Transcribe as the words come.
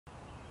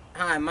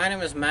Hi, my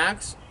name is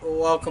Max.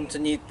 Welcome to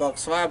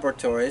Neatbox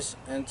Laboratories,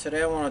 and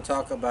today I want to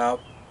talk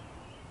about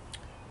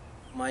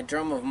my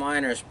Drum of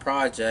Miners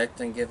project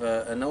and give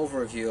an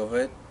overview of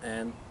it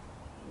and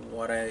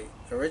what I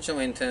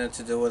originally intended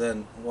to do with it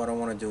and what I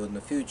want to do in the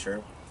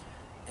future.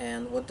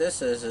 And what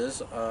this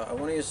is I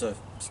want to use a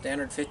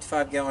standard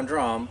 55-gallon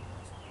drum,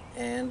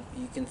 and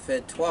you can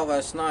fit 12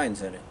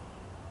 S9s in it.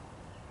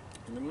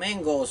 And the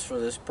main goals for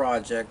this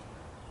project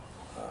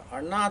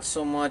are not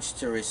so much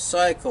to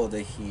recycle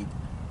the heat,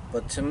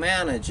 but to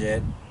manage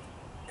it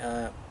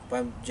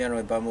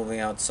generally by moving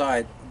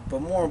outside, but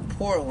more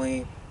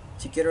importantly,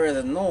 to get rid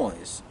of the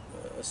noise.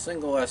 A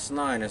single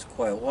S9 is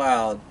quite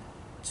loud.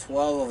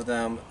 12 of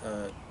them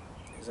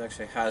is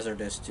actually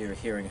hazardous to your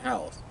hearing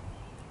health.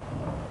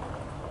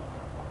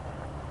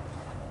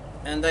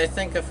 And I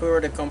think if we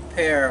were to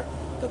compare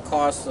the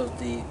cost of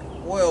the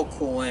oil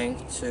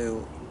cooling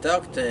to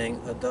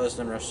ducting a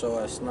dozen or so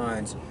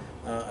S9s,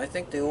 I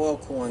think the oil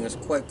cooling is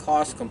quite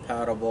cost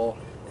compatible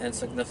and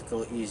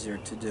significantly easier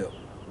to do.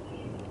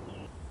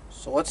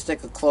 So let's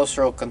take a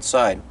closer look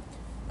inside.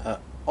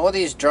 All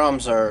these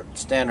drums are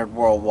standard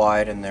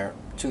worldwide, and they're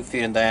 2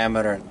 feet in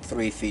diameter and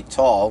 3 feet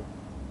tall.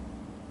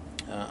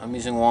 I'm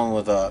using one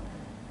with a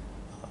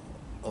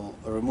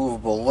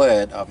removable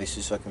lid,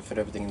 obviously, so I can fit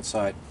everything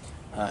inside.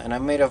 And I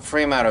made a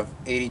frame out of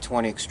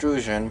 80/20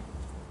 extrusion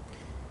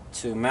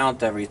to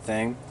mount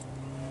everything,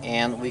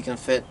 and we can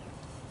fit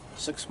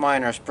 6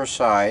 miners per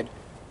side,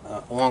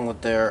 along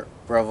with their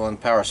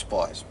relevant power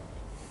supplies.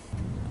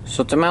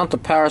 So to mount the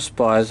power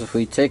supplies, if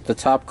we take the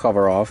top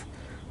cover off,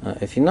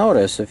 if you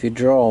notice, if you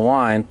draw a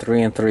line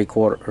 3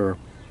 3/4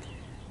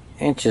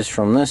 inches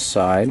from this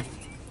side,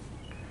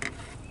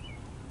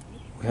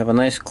 we have a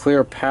nice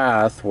clear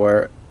path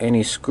where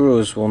any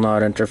screws will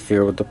not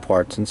interfere with the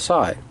parts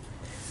inside.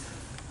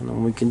 And what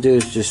we can do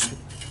is just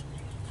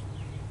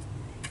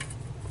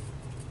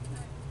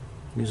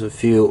use a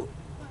few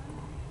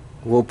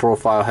low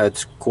profile head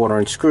 1/4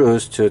 inch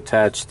screws to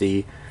attach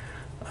the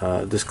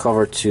this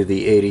cover to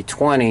the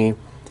 80/20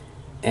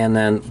 and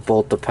then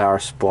bolt the power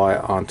supply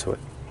onto it.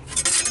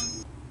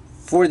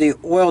 For the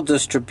oil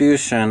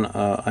distribution,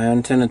 I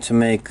intended to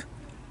make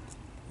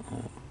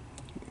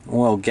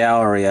oil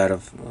gallery out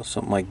of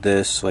something like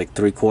this, like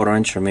 3/4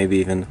 inch or maybe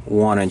even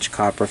 1 inch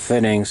copper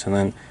fittings, and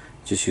then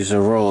just use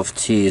a roll of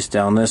T's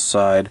down this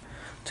side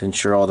to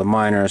ensure all the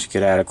miners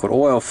get adequate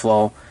oil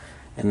flow,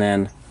 and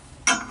then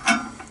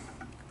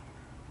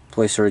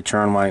place a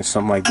return line,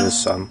 something like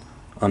this,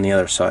 on the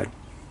other side.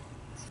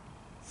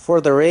 For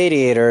the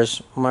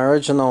radiators, my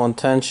original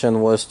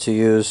intention was to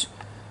use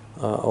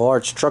a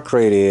large truck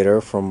radiator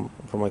from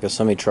like a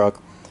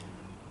semi-truck.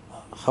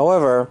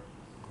 However,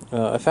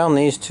 I found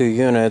these 2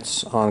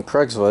 units on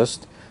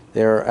Craigslist.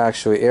 They're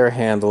actually air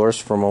handlers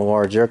from a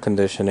large air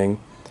conditioning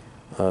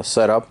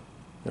setup.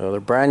 They're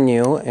brand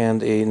new,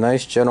 and a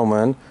nice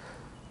gentleman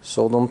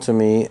sold them to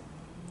me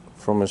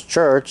from his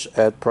church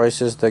at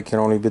prices that can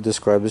only be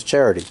described as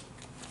charity.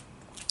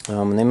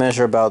 They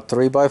measure about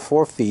 3 by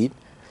 4 feet.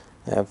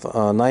 They have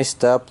a nice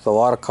depth, a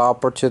lot of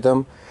copper to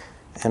them,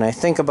 and I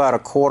think about a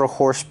 1/4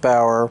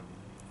 horsepower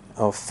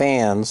of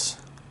fans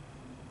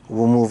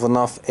will move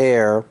enough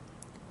air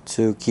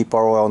to keep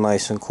our oil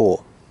nice and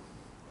cool.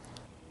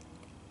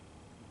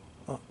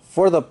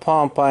 For the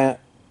pump, I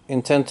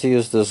intend to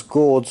use this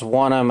Gould's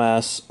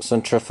 1MS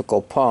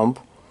centrifugal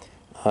pump.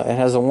 It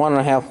has a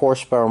 1.5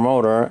 horsepower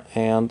motor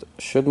and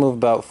should move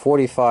about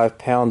 45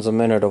 pounds a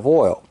minute of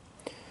oil.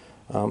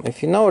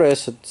 If you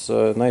notice, it's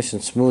nice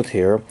and smooth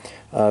here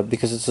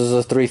because this is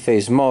a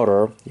 3-phase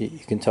motor. You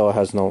can tell it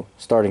has no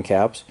starting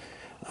caps.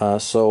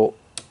 So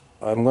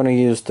I'm going to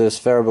use this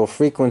variable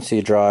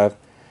frequency drive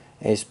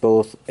as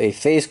both a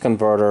phase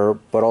converter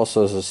but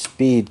also as a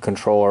speed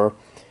controller,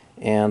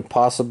 and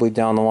possibly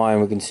down the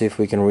line we can see if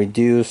we can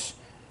reduce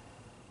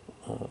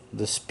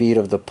the speed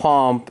of the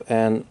pump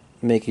and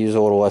make it use a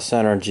little less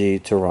energy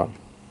to run.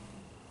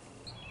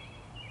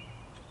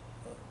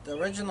 The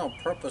original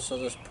purpose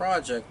of this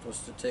project was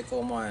to take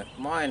all my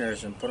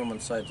miners and put them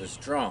inside this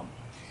drum.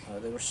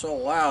 They were so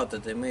loud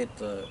that they made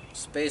the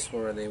space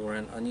where they were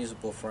in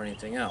unusable for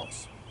anything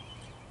else.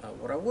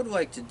 What I would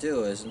like to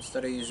do is,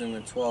 instead of using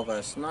the 12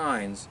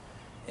 S9s,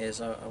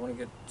 is I want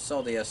to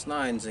sell the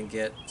S9s and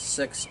get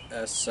 6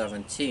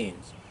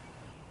 S17s.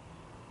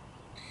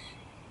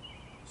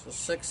 So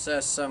 6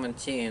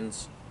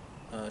 S17s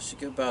should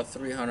give about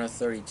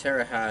 330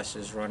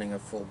 terahashes running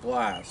at full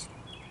blast.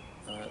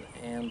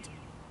 And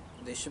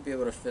they should be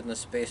able to fit in a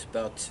space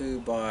about 2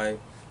 by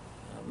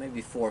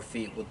maybe 4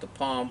 feet with the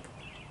pump,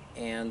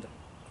 and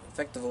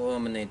effectively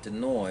eliminate the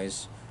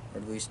noise, or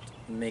at least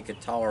make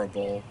it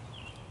tolerable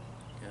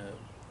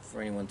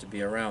for anyone to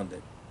be around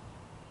it.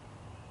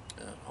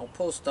 I'll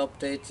post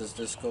updates as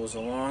this goes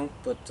along,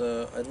 but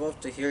I'd love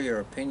to hear your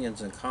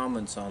opinions and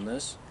comments on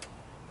this.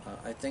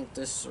 I think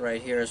this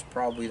right here is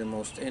probably the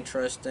most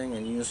interesting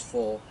and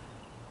useful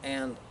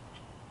and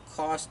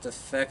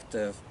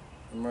cost-effective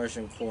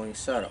immersion cooling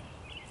setup.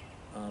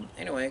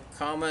 Anyway,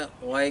 comment,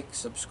 like,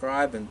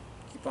 subscribe, and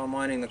keep on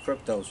mining the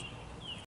cryptos.